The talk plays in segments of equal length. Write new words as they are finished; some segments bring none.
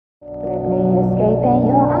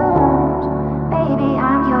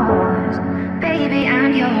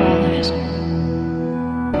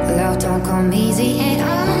come easy at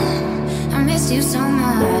all. I miss you so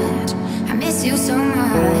much. I miss you so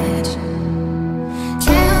much.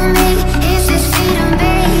 Tell me, is this freedom,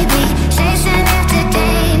 baby? Chasing after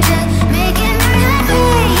danger, making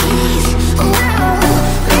highways. Whoa,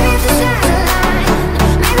 maybe if the stars align,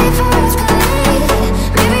 maybe if our worlds collide,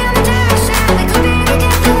 maybe on the dark side we could be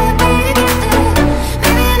together, be together.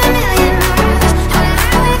 Maybe in a million miles, on a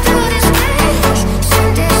highway through the skies,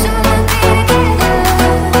 someday soon we'll be together.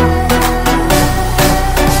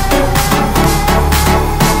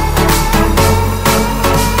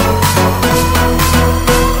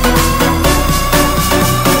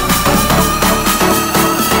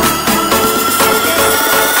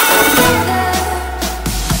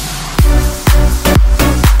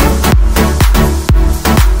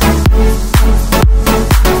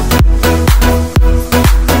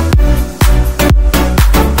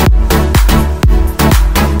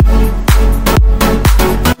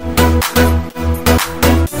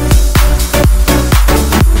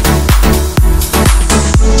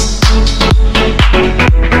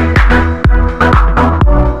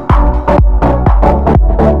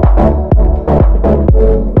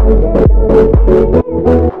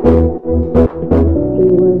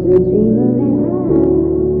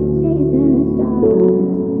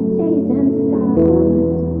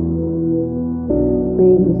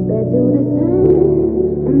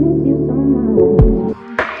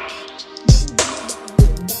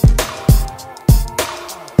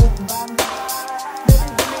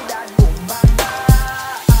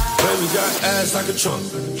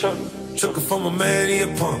 Took her from a man, he a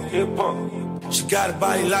punk. She got a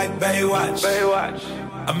body like Baywatch.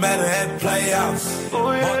 I met her at the Playhouse.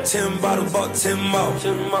 Bought 10 bottles, bought 10 more.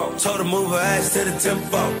 Told her move her ass to the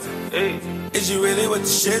tempo. Is you really with the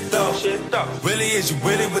shit though? Really, is you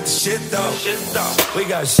really with the shit though? We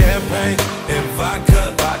got champagne and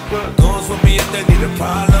vodka. Goons with me if they need a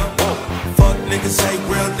problem. Fuck niggas, hate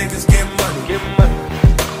real niggas, get money.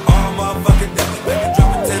 All motherfucking day. Baby,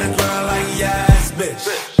 drop it to the ground like yes, bitch.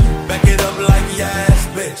 Back it up like yes,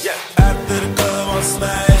 bitch. After the club, I'll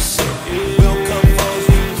smash it. We don't come close,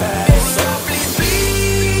 we pass it. Please,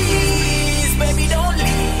 please, baby, don't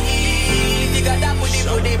leave. You got that booty,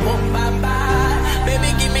 boom, bam, bam. Baby,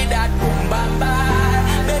 give me that boom, bam,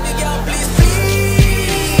 bam. Baby girl, please,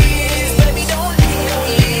 please, baby, don't leave.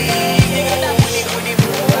 You got that booty,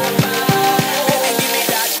 boom, bam, bam. Baby, give me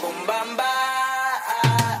that boom, bam, bam.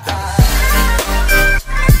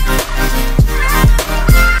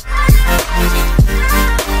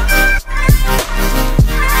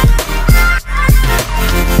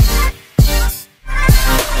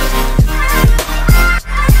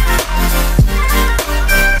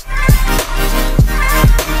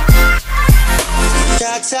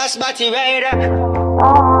 Success motivator.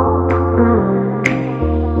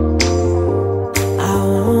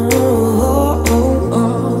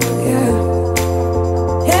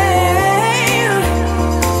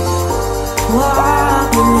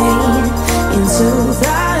 Walk with me into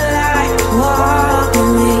the light. Walk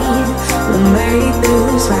with me, we'll make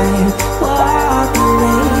this right. Walk with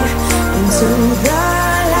me into the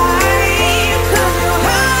light. 'Cause your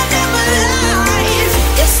heart never lies.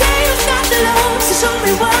 You say you've got the love, so show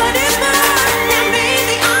me what.